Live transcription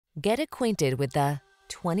Get acquainted with the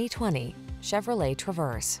 2020 Chevrolet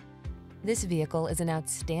Traverse. This vehicle is an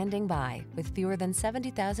outstanding buy with fewer than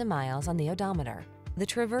 70,000 miles on the odometer. The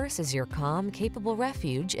Traverse is your calm, capable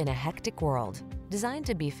refuge in a hectic world. Designed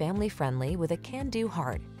to be family-friendly with a can-do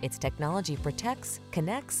heart, its technology protects,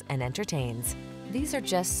 connects, and entertains. These are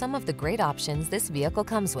just some of the great options this vehicle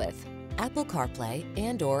comes with: Apple CarPlay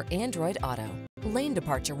and/or Android Auto, lane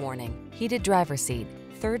departure warning, heated driver's seat,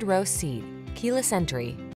 third row seat, keyless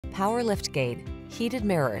entry, power liftgate, heated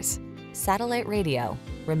mirrors, satellite radio,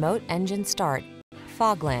 remote engine start,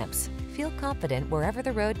 fog lamps. Feel confident wherever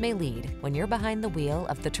the road may lead when you're behind the wheel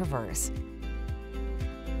of the Traverse.